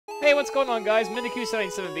Hey, what's going on, guys?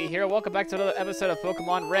 MiniQ77B here. Welcome back to another episode of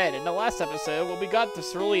Pokemon Red. In the last episode, well, we got the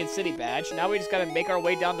Cerulean City badge. Now we just gotta make our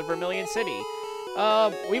way down to Vermillion City.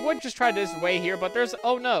 We would just try this way here, but there's...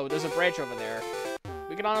 Oh, no, there's a branch over there.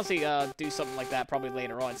 We can honestly, do something like that probably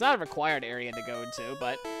later on. It's not a required area to go into,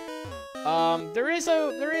 but... there is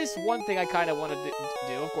one thing I kind of want to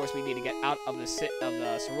do. Of course, we need to get out of the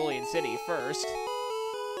Cerulean City first.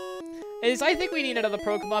 I think we need another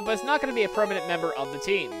Pokemon, but it's not going to be a permanent member of the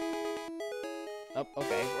team. Oh,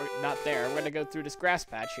 okay, we're not there. We're going to go through this grass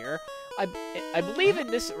patch here. I believe in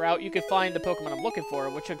this route you can find the Pokemon I'm looking for,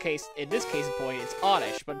 which in this case point, it's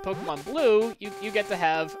Oddish. But in Pokemon Blue, you get to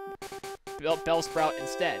have Bellsprout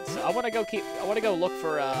instead. So I want to go look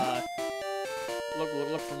for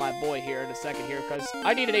look for my boy here in a second here, because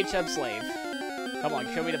I need an HM slave. Come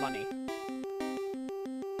on, show me the money.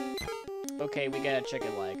 Okay, we get a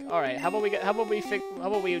chicken leg. All right, how about we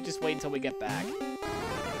just wait until we get back?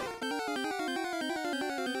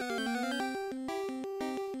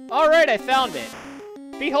 All right, I found it.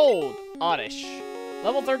 Behold, Oddish.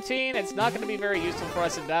 Level 13. It's not going to be very useful for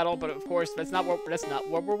us in battle, but of course that's not what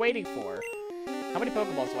we're waiting for. How many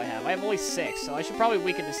Pokeballs do I have? I have only 6, so I should probably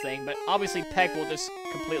weaken this thing, but obviously Peck will just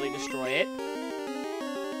completely destroy it.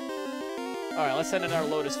 All right, let's send in our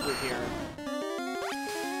Lotus Fruit here.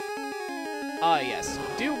 Ah, yes.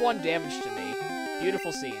 Do 1 damage to me.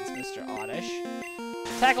 Beautiful scenes, Mr. Oddish.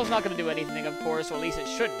 Tackle's not going to do anything, of course, or at least it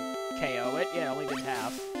shouldn't KO it. Yeah, it only did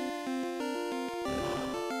half.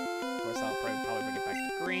 Of course, I'll probably bring it back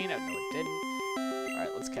to green. Oh, no, it didn't.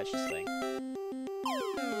 Alright, let's catch this thing.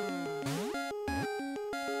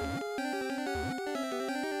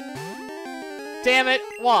 Damn it!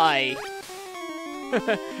 Why?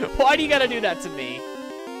 Why do you gotta do that to me?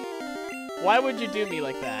 Why would you do me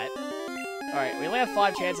like that? Alright, we only have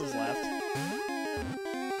 5 chances left.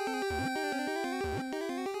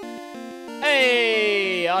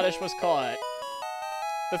 Hey! Oddish was caught.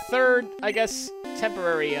 The third, I guess,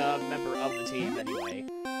 temporary member of the team, anyway.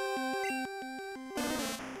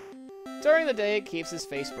 During the day, it keeps its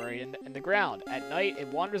face buried in the ground. At night, it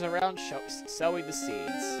wanders around sowing the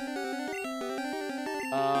seeds.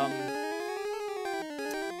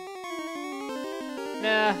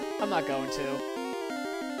 Nah, I'm not going to.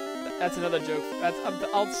 That's another joke.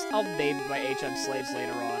 I'll name my HM slaves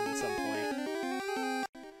later on at some point.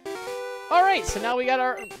 All right, so now we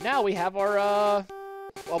have our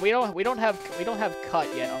well, we don't have cut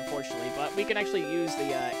yet, unfortunately, but we can actually use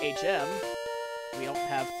the HM. We don't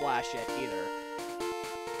have flash yet either.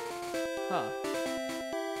 Huh.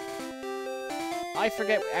 I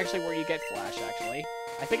forget actually where you get flash actually.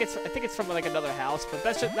 I think it's from like another house, but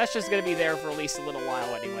that's just gonna be there for at least a little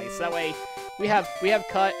while anyway. So that way we have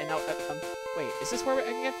cut, and now wait, is this where I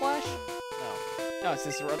can get flash? No, it's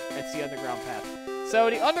the underground path. So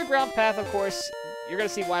the underground path, of course, you're gonna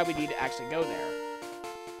see why we need to actually go there.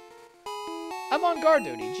 I'm on guard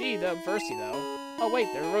duty. Gee, the Versity though. Oh wait,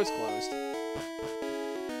 the road's closed.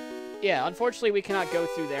 Yeah, unfortunately we cannot go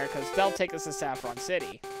through there because that'll take us to Saffron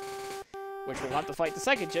City, which we'll have to fight the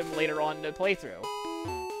second gym later on in the playthrough.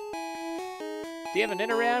 Do you have a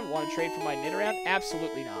Nidoran? Want to trade for my Nidoran?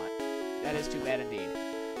 Absolutely not. That is too bad indeed.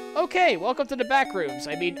 Okay, welcome to the back rooms.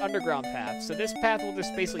 I mean, underground path. So this path will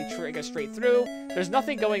just basically take us straight through. There's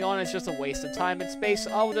nothing going on. It's just a waste of time and space.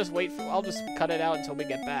 I'll just cut it out until we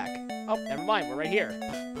get back. Oh, never mind. We're right here.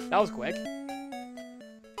 That was quick.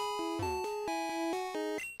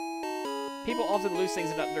 People often lose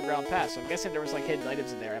things in the underground path, so I'm guessing there was like hidden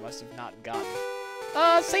items in there I must have not gotten.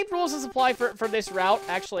 Same rules as apply for this route,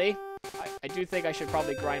 actually. I do think I should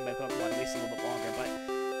probably grind my Pokemon at least a little bit longer, but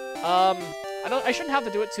I shouldn't have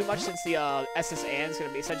to do it too much since the SSN is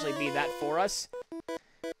going to essentially be that for us.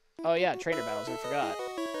 Oh yeah, trainer battles, I forgot.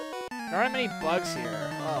 There aren't many bugs here.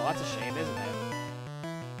 Oh, that's a shame, isn't it?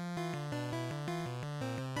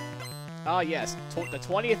 Oh yes, the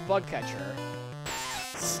 20th bug catcher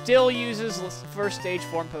still uses first stage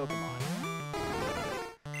form Pokemon.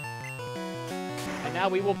 And now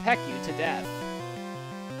we will peck you to death.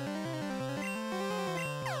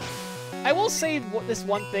 I will say this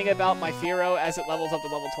one thing about my Fearow as it levels up to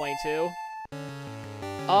level 22.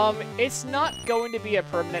 It's not going to be a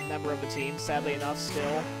permanent member of the team, sadly enough,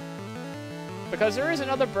 still. Because there is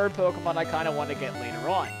another bird Pokemon I kind of want to get later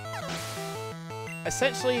on.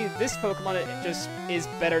 Essentially, this Pokemon just is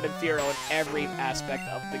better than Fearow in every aspect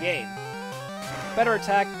of the game. Better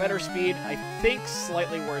attack, better speed, I think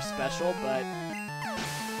slightly worse special, but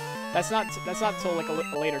that's not until like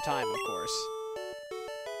a later time, of course.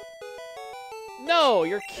 No,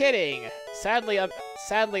 you're kidding. Sadly, I'm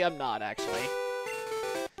not actually.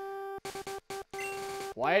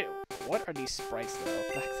 Why What are these sprites, though,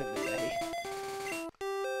 back in the day?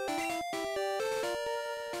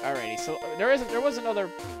 Alrighty, so there was another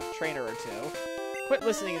trainer or two. Quit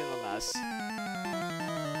listening in on us.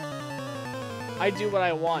 I do what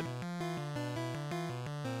I want.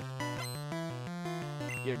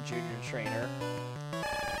 Your junior trainer.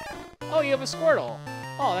 Oh, you have a Squirtle.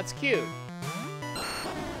 Oh, that's cute.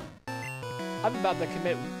 I'm about to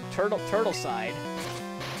commit turtle side.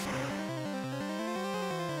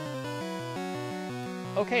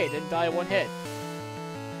 Okay, it didn't die in one hit.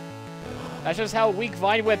 That's just how weak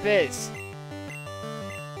Vine Whip is.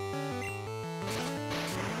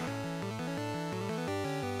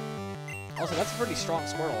 Also, that's a pretty strong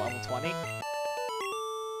Squirtle, level 20.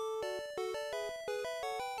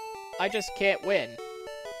 I just can't win.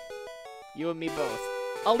 You and me both.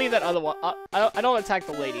 I'll leave that other one. I don't attack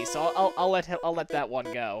the lady, so I'll let that one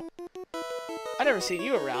go. I never seen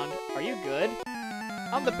you around. Are you good?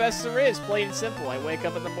 I'm the best there is, plain and simple. I wake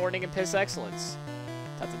up in the morning and piss excellence.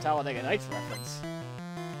 That's a Talladega Nights reference.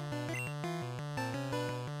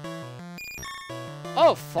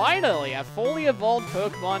 Oh, finally! A fully evolved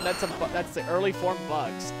Pokemon that's the early form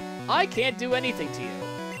Bugs. I can't do anything to you.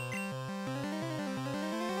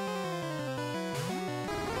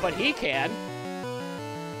 But he can.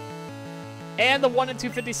 And the 1 in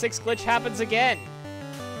 256 glitch happens again.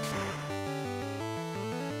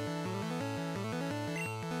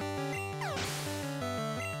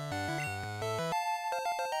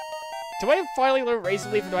 Do I finally learn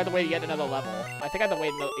Razor Leaf, or do I have to wait yet another level? I think I have to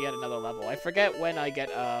wait yet another level. I forget when I get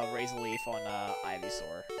Razor Leaf on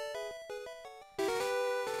Ivysaur.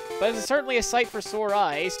 But it's certainly a sight for sore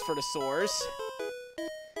eyes for the sores.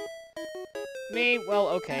 Me? Well,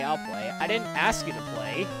 okay, I'll play. I didn't ask you to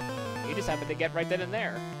play. You just happened to get right then and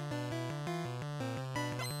there.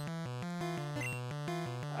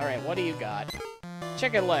 Alright, what do you got?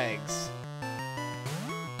 Chicken legs.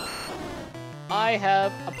 I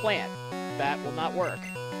have a plant. That will not work.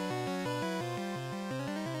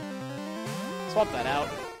 Swap that out.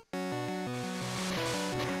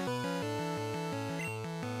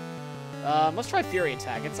 Let's try Fury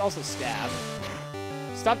Attack. It's also Stab.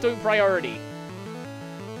 Stop doing priority.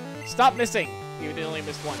 Stop missing. You only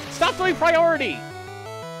missed one. Stop doing priority!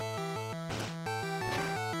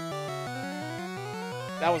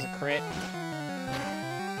 That was a crit.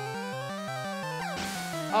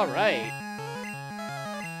 Alright.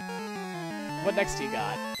 What next do you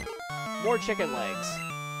got? More chicken legs.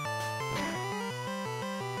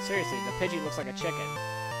 Seriously, the Pidgey looks like a chicken.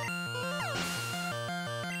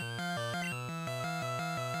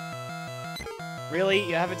 Really?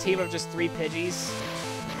 You have a team of just 3 Pidgeys?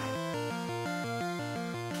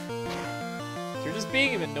 You're just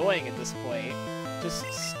being annoying at this point. Just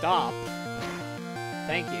stop.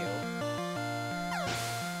 Thank you.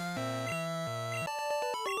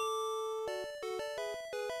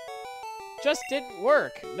 Just didn't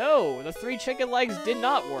work. No, the 3 chicken legs did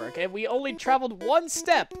not work, and we only traveled 1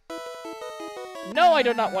 step. No, I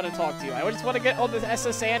do not want to talk to you. I just want to get on the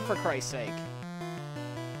SSN for Christ's sake.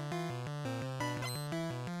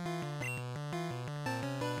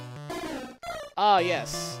 Ah,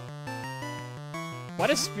 yes. Why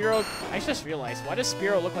does Spearow... I just realized, why does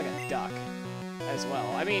Spearow look like a duck as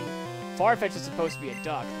well? I mean, Farfetch is supposed to be a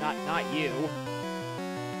duck, not you.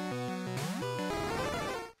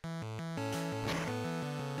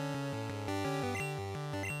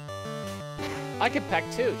 I could peck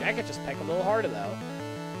too. I could just peck a little harder though.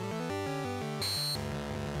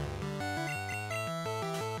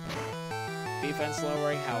 Defense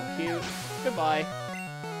lowering, how cute. Goodbye.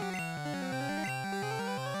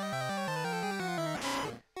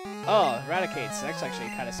 Oh, Eradicates. That's actually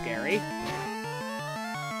kind of scary.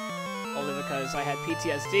 Only because I had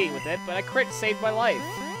PTSD with it, but a crit saved my life.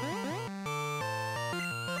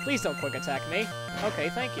 Please don't quick attack me. Okay,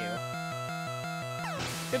 thank you.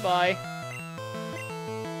 Goodbye.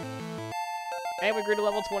 And we grew to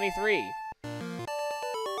level 23.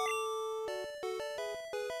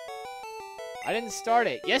 I didn't start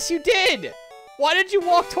it. Yes, you did! Why did you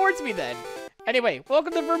walk towards me then? Anyway,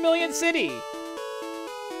 welcome to Vermillion City.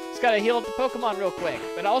 Just gotta heal up the Pokemon real quick.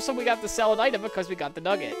 But also we got to sell an item because we got the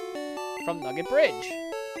Nugget from Nugget Bridge.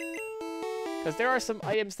 Because there are some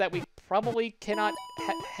items that we probably cannot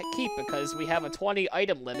keep because we have a 20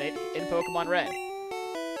 item limit in Pokemon Red.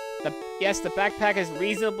 Yes, the backpack is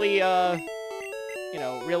reasonably, you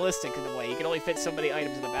know, realistic in a way. You can only fit so many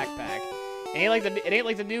items in the backpack. It ain't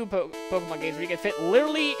like the new Pokemon games where you can fit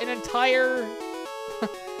literally an entire...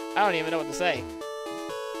 I don't even know what to say.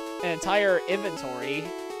 An entire inventory.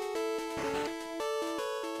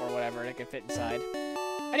 Or whatever it can fit inside.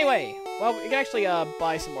 Anyway, well, we can actually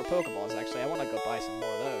buy some more Pokeballs, actually. I want to go buy some more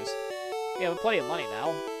of those. Yeah, we have plenty of money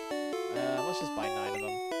now. Let's just buy 9 of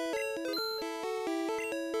them.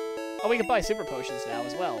 Oh, we can buy Super Potions now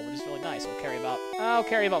as well, which is really nice. I'll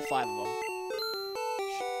carry about 5 of them.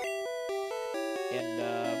 And,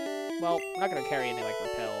 well, we're not going to carry any, like,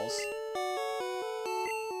 repels.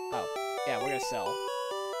 Oh, yeah, we're going to sell.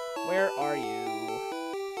 Where are you?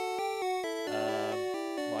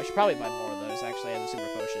 Well, I should probably buy more of those, actually. I have the Super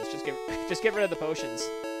Potions. Just get rid of the potions.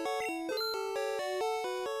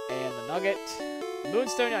 And the Nugget.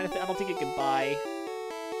 Moonstone, I don't think you can buy.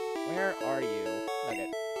 Where are you? Nugget.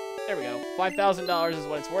 There we go. $5,000 is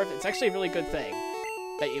what it's worth. It's actually a really good thing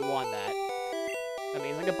that you won that. That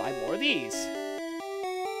means I can buy more of these.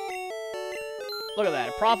 Look at that.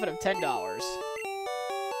 A profit of $10.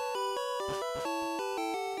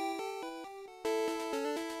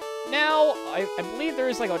 Now, I believe there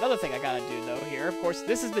is like another thing I gotta do though here. Of course,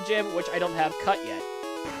 this is the gym which I don't have cut yet.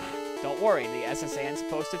 Don't worry, the SSAN's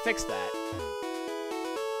supposed to fix that.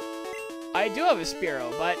 I do have a Spearow,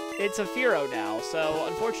 but it's a Fearow now, so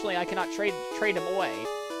unfortunately I cannot trade him away.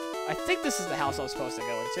 I think this is the house I was supposed to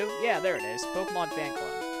go into. Yeah, there it is. Pokemon Fan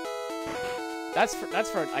Club. That's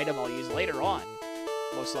for an item I'll use later on,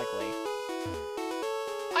 most likely.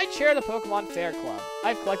 I chair the Pokemon Fair Club.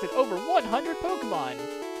 I've collected over 100 Pokemon.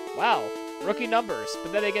 Wow, rookie numbers.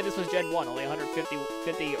 But then again, this was Gen 1, only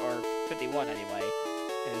 150 or 51 anyway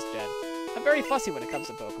in this gen. I'm very fussy when it comes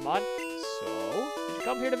to Pokemon. So, did you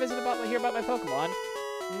come here to hear about my Pokemon?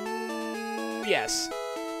 Yes.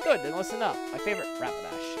 Good, then listen up. My favorite,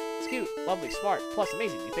 Rapidash. It's cute, lovely, smart, plus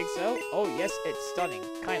amazing. Do you think so? Oh yes, it's stunning.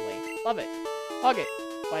 Kindly. Love it. Hug it.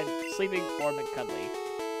 When sleeping, warm and cuddly.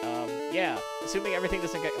 Yeah. Assuming everything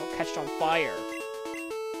doesn't get catched on fire.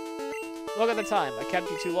 Look at the time. I kept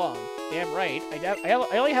you too long. Damn right. I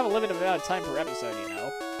only have a limited amount of time per episode, you know.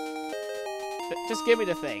 Just give me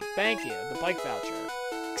the thing. Thank you. The bike voucher.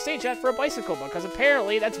 Exchange that for a bicycle, because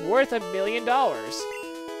apparently that's worth $1 million.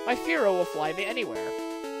 My Fearow will fly me anywhere.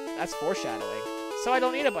 That's foreshadowing. So I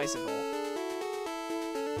don't need a bicycle.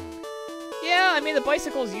 Yeah, I mean, the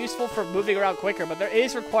bicycle is useful for moving around quicker, but there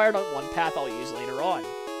is required on one path I'll use later on.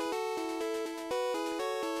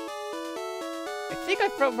 I think I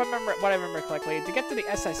remember what I remember correctly. To get to the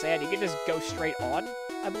SSN, you can just go straight on,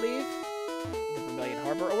 I believe. The Vermillion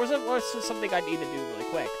Harbor. Or was it something I need to do really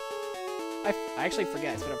quick? I actually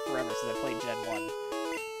forget. It's been forever since I played Gen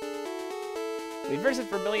 1. We visit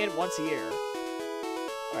Vermillion once a year.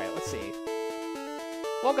 Alright, let's see.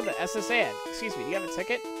 Welcome to SSN. Excuse me, do you have a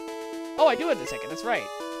ticket? Oh, I do have the ticket, that's right.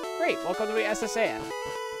 Great, welcome to the SSN.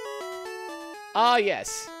 Ah,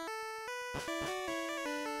 yes.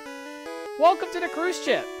 Welcome to the cruise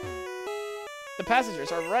ship. The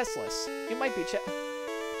passengers are restless. You might be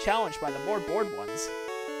challenged by the more bored ones.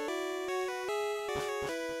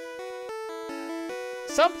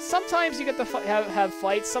 Sometimes you get to have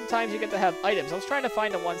fights, sometimes you get to have items. I was trying to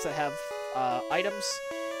find the ones that have items.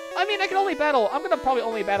 I mean, I can only battle, I'm gonna probably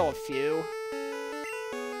only battle a few.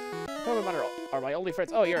 Pokemon are my only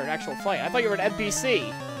friends. Oh, you're an actual fight. I thought you were an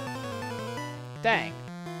NPC. Dang.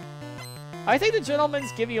 I think the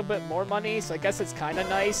gentlemen's give you a bit more money, so I guess it's kind of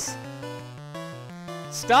nice.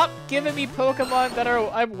 Stop giving me Pokemon that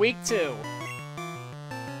I'm weak to.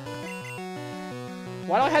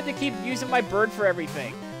 Why do I have to keep using my bird for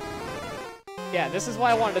everything? Yeah, this is why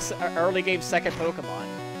I wanted an early game second Pokemon.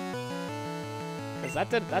 Because that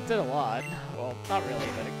did a lot. Well, not really,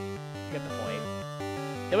 but you get the point.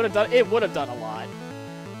 It would have done a lot.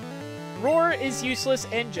 Roar is useless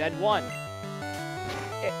in Gen 1.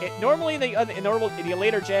 Normally in the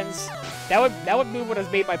later gens, that move would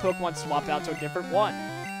have made my Pokemon swap out to a different one.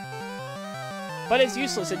 But it's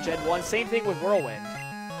useless in Gen 1. Same thing with Whirlwind.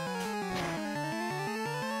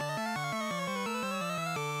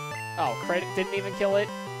 Oh, credit didn't even kill it.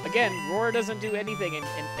 Again, Roar doesn't do anything in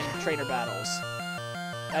trainer battles.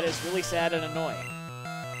 That is really sad and annoying.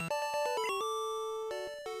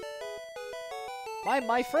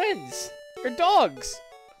 My friends! You're dogs!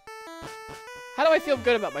 How do I feel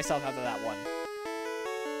good about myself after that one?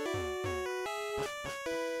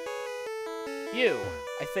 You,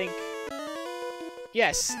 I think...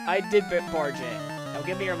 Yes, I did barge in. Now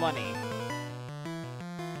give me your money.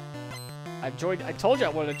 I told you I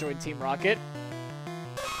wanted to join Team Rocket.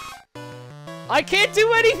 I can't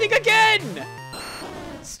do anything again!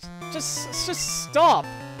 Just stop.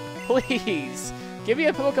 Please. Give me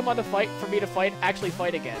a Pokemon to fight for me to actually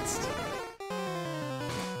fight against.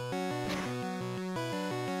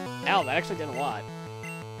 Ow, that actually did a lot.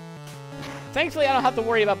 Thankfully, I don't have to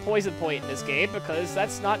worry about Poison Point in this game, because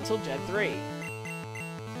that's not until Gen 3.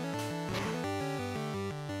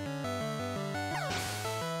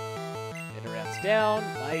 down.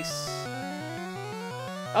 Nice.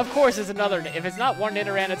 Of course, it's another. If it's not one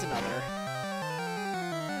Nidoran, it's another.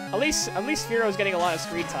 At least Spearo's getting a lot of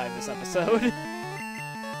screen time this episode.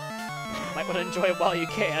 Might want to enjoy it while you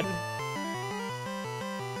can.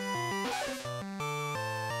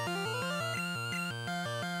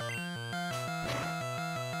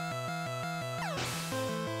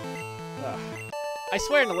 I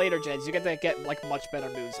swear in the later gens, you get to get like much better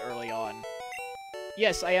moves early on.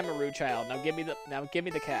 Yes, I am a rude child. Now give me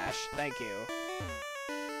the cash. Thank you.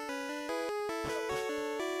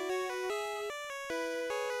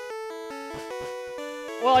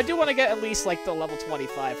 Well, I do want to get at least like the level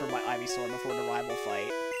 25 for my Ivysaur before the rival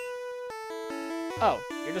fight. Oh,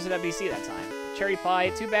 you're just an NPC that time. Cherry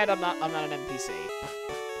Pie. Too bad I'm not an NPC.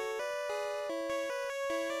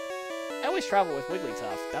 I always travel with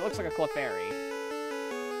Wigglytuff. That looks like a Clefairy.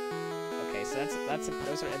 Okay, so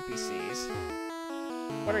those are NPCs.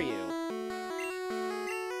 What are you?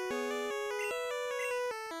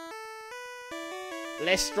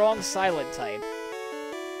 Less strong silent type.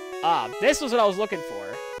 Ah, this was what I was looking for.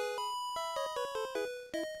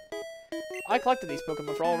 I collected these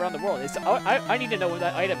Pokemon for all around the world. I need to know what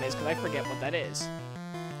that item is, because I forget what that is.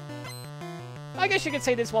 I guess you could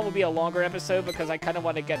say this one will be a longer episode, because I kind of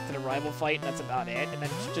want to get to the rival fight, and that's about it. And then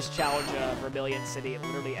just challenge Vermillion City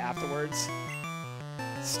literally afterwards.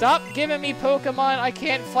 Stop giving me Pokemon I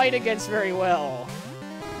can't fight against very well.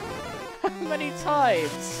 How many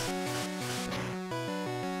times?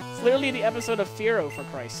 It's literally the episode of Fearow, for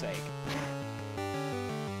Christ's sake.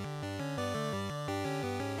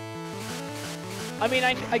 I mean,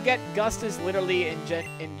 I get Gust is literally in Gen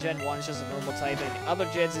 1, it's just a normal type, and other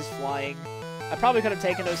gens is flying. I probably could have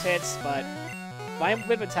taken those hits, but Vine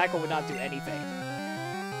Whip and Tackle would not do anything.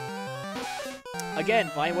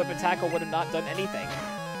 Again, Vine Whip and Tackle would have not done anything.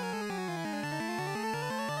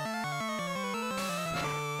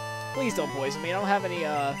 Please don't poison me. I don't have any,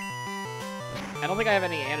 I don't think I have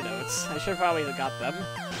any antidotes. I should have probably got them.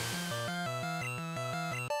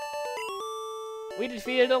 We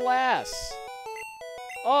defeated Alas!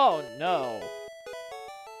 Oh, no.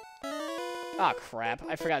 Ah, crap.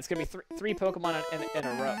 I forgot. It's gonna be three Pokemon in a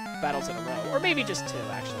row. Battles in a row. Or maybe just two,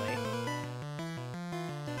 actually.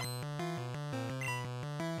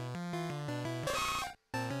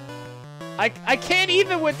 I can't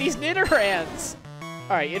even with these Nidorans!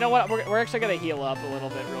 Alright, you know what? We're actually gonna heal up a little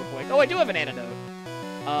bit real quick. Oh, I do have an antidote.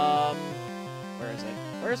 Where is it?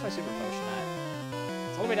 Where's my super potion at?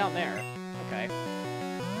 It's all the way down there. Okay.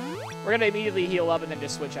 We're gonna immediately heal up and then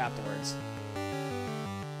just switch afterwards.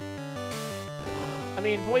 I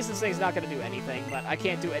mean, Poison Sting's not gonna do anything, but I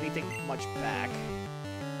can't do anything much back.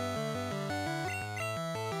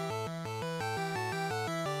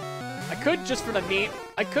 I could just for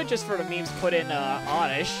the memes put in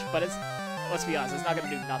Oddish, but it's, let's be honest, it's not gonna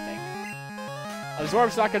do nothing.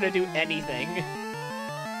 Absorb's not gonna do anything.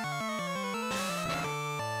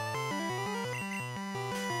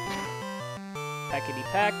 Peckity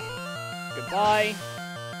peck. Goodbye.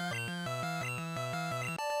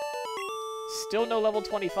 Still no level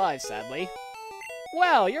 25, sadly.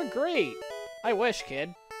 Wow, you're great. I wish,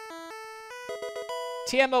 kid.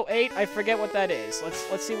 TM08, I forget what that is.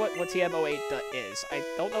 Let's see what TM08 is. I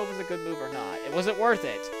don't know if it's a good move or not. It wasn't worth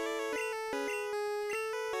it.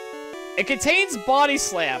 It contains Body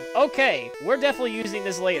Slam. Okay, we're definitely using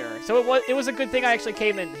this later. So it was a good thing I actually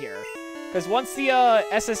came in here. Because once the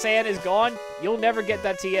SSN is gone, you'll never get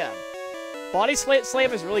that TM. Body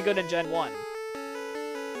Slam is really good in Gen 1.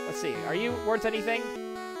 Let's see. Are you worth anything?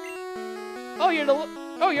 Oh,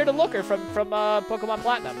 you're the looker from Pokemon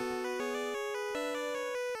Platinum.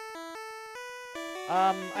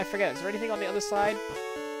 I forget. Is there anything on the other side?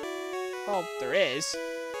 Oh, there is.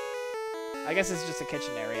 I guess it's just a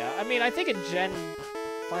kitchen area. I mean, I think in Gen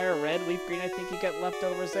Fire Red, Leaf Green, I think you get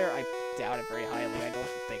leftovers there. I doubt it very highly. I don't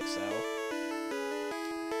think so.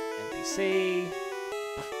 NPC.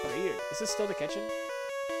 Weird. Is this still the kitchen?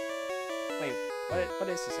 Wait, what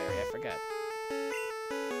is this area? I forget.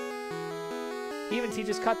 He even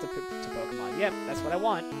teaches cut to Pokemon. Yep, that's what I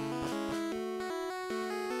want.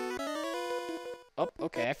 Oh,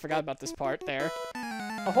 okay, I forgot about this part there.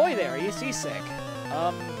 Ahoy there, are you seasick?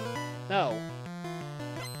 No.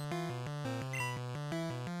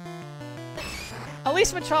 At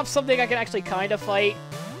least Machomp's something I can actually kind of fight.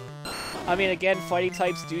 I mean, again, fighting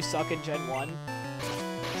types do suck in Gen 1.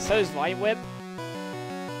 So does Vine Whip.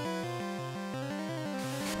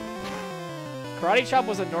 Karate Chop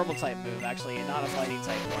was a normal type move, actually, and not a fighting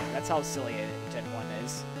type one. That's how silly Gen 1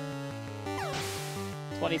 is.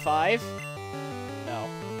 25? No.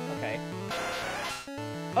 Okay.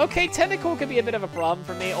 Okay, Tentacle could be a bit of a problem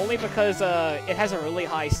for me, only because it has a really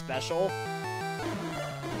high special.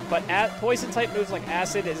 But poison type moves like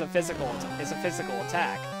Acid is a physical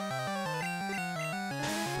attack.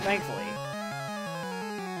 Thankfully.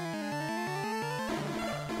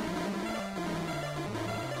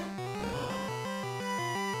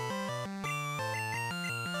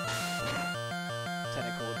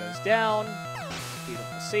 Tentacle goes down.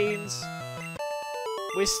 Beautiful scenes.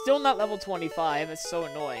 We're still not level 25. It's so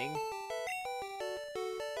annoying.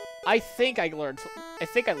 I think I learned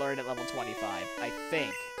at level 25. I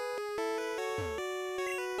think.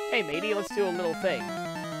 Hey, matey, let's do a little thing.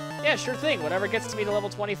 Yeah, sure thing. Whatever gets me to level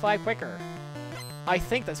 25 quicker. I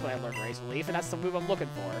think that's when I learned Razor Leaf, and that's the move I'm looking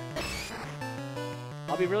for.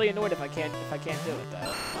 I'll be really annoyed if I can't do it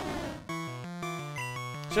though.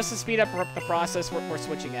 Just to speed up the process, we're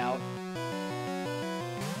switching out.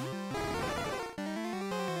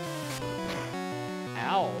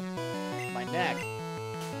 Ow. My neck.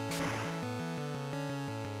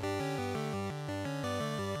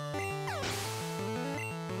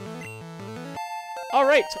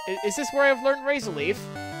 Alright, is this where I've learned Razor Leaf?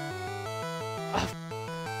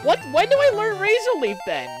 What? When do I learn Razor Leaf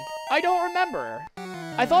then? I don't remember.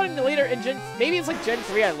 I thought maybe it's like Gen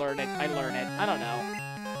 3 I learn it. I don't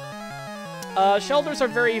know. Shelters are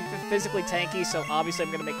very physically tanky, so obviously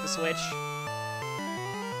I'm gonna make the switch.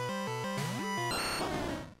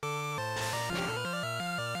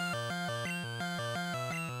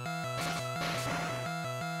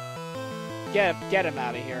 Get him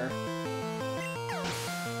out of here.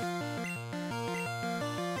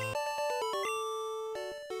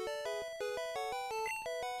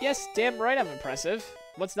 Yes, damn right I'm impressive.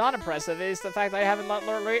 What's not impressive is the fact that I haven't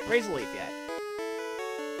learned Razor Leaf yet.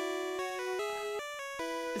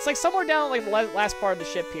 It's like somewhere down like the last part of the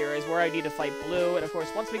ship here is where I need to fight Blue, and of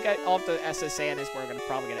course once we get off the SSN is where we're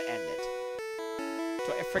probably gonna end it.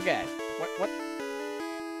 So I forget. What?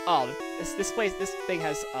 Oh, this thing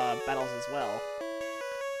has battles as well.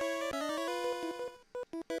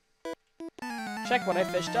 Check what I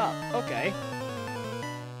fished up. Okay.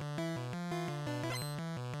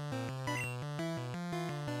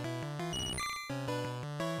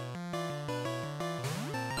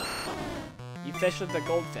 You fished with the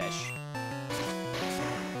goldfish.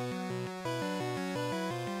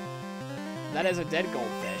 That is a dead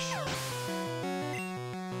goldfish.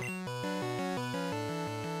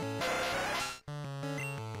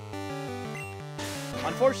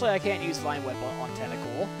 Unfortunately, I can't use Vine Whip on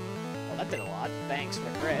Tentacle. Well, that did a lot. Thanks for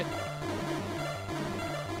the crit.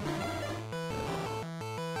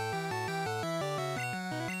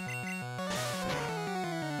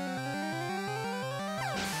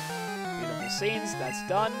 Beautiful scenes. That's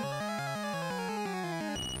done.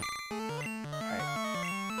 Alright.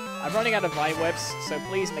 I'm running out of Vine Whips, so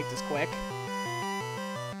please make this quick.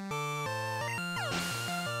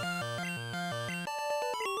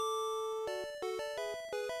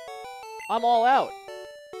 I'm all out.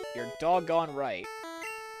 You're doggone right.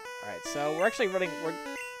 Alright, so we're actually running...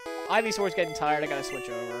 Ivysaur's getting tired. I gotta switch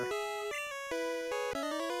over.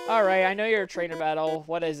 Alright, I know you're a trainer battle.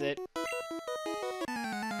 What is it?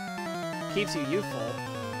 Keeps you youthful.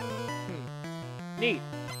 Neat.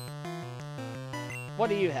 What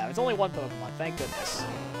do you have? It's only one Pokemon. Thank goodness.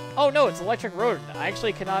 Oh no, it's Electric Rodent. I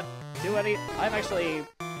actually cannot do any... I'm actually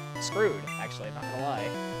screwed, actually. I'm not gonna lie.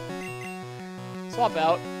 Swap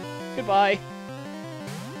out. Goodbye.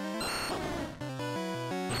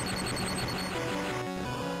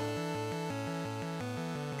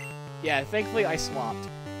 Yeah, thankfully I swapped.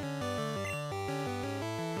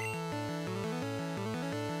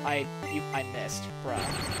 I missed, bruh.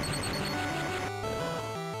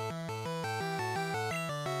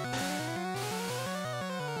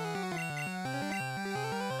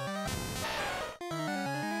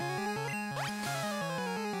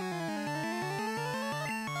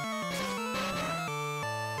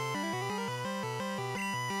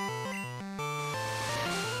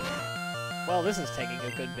 Well, this is taking a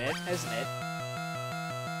good bit, isn't it?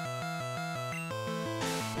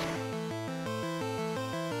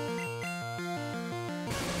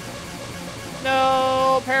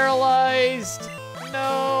 No! Paralyzed!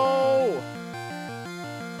 No!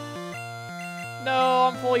 No,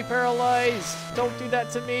 I'm fully paralyzed! Don't do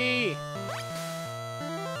that to me!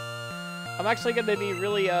 I'm actually gonna be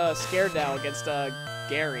really, scared now against,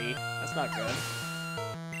 Gary. That's not good.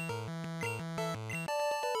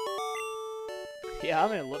 Yeah,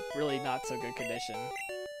 I'm in really not so good condition.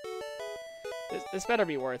 This better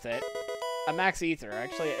be worth it. A max ether,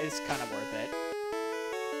 actually, is kind of worth it.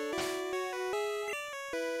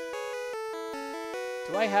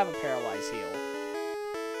 Do I have a paralyzed heal?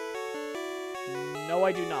 No,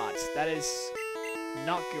 I do not. That is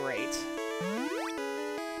not great.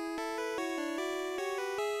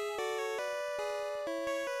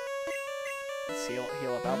 Let's heal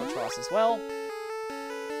up Albatross as well.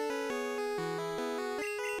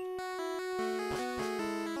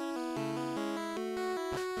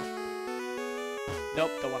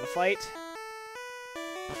 Nope, don't want to fight.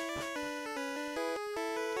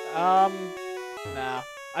 Nah.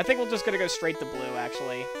 I think we're just gonna go straight to blue,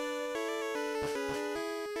 actually.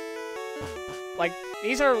 Like,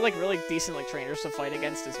 these are, like, really decent, like, trainers to fight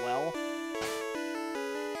against as well.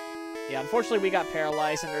 Yeah, unfortunately we got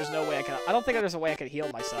paralyzed, and there's no way I don't think there's a way I could heal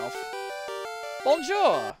myself.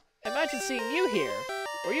 Bonjour! Imagine seeing you here.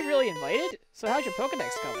 Were you really invited? So how's your Pokédex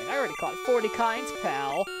coming? I already caught 40 kinds,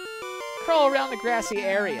 pal. Crawl around the grassy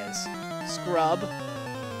areas. Scrub.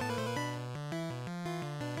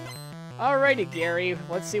 Alrighty, Gary.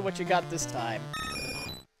 Let's see what you got this time.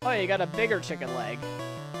 Oh, you got a bigger chicken leg.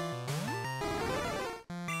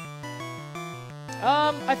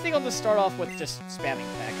 I think I'll just start off with just spamming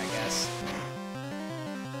Peck, I guess.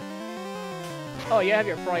 Oh, you have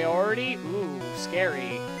your priority? Ooh,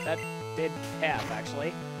 scary. That did have,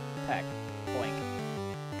 actually. Peck. Blink.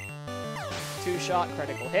 2-shot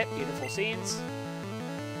critical hit. Beautiful scenes.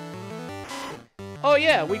 Oh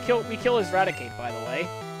yeah, we kill his Raticate, by the way.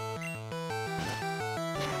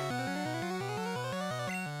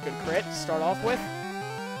 Good crit to start off with.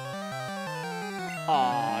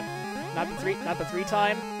 Aw, not the three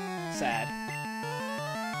time. Sad.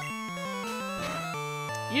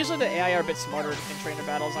 Usually the AI are a bit smarter in trainer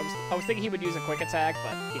battles. I was thinking he would use a quick attack,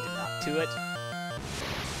 but he did not do it.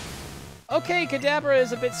 Okay, Kadabra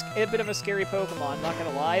is a bit of a scary Pokemon, not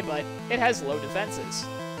gonna lie, but it has low defenses.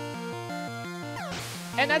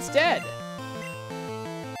 And that's dead!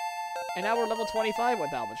 And now we're level 25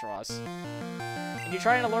 with Albatross. And you're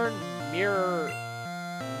trying to learn Mirror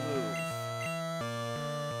Move.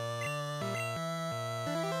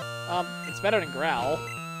 It's better than Growl.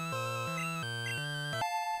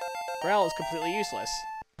 Growl is completely useless.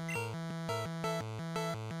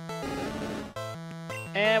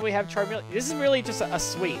 And we have Charmeleon. This is really just a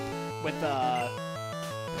sweep with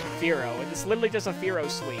Fearow. And it's literally just a Fearow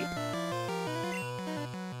sweep.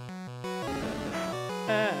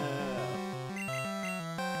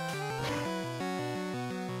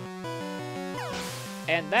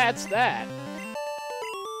 And that's that.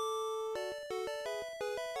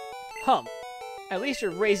 At least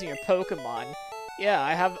you're raising your Pokemon. Yeah,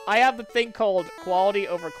 I have the thing called quality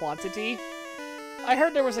over quantity. I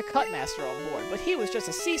heard there was a Cut Master on board, but he was just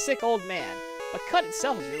a seasick old man. But Cut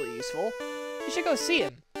itself is really useful. You should go see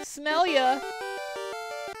him. Smell ya!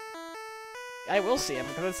 I will see him,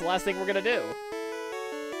 because that's the last thing we're gonna do.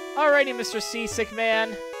 Alrighty, Mr. Seasick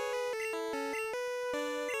Man.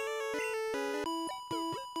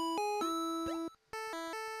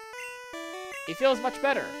 He feels much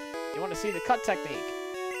better. You want to see the cut technique?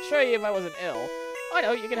 Show you if I wasn't ill. I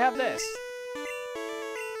know, you can have this.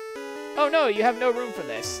 Oh no, you have no room for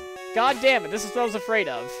this. God damn it, this is what I was afraid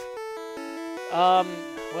of.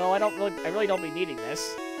 Well, I really don't be needing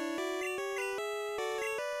this.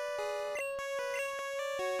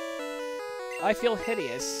 I feel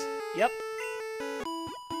hideous. Yep.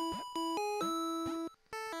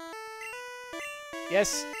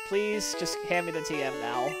 Yes, please, just hand me the TM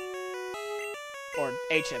now. Or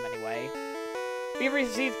HM, anyway. We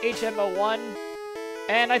received HM01,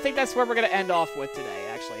 and I think that's where we're going to end off with today,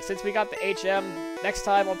 actually. Since we got the HM, next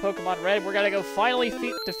time on Pokemon Red, we're going to go finally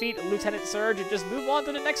defeat Lieutenant Surge and just move on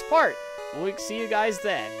to the next part. We'll see you guys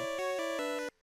then.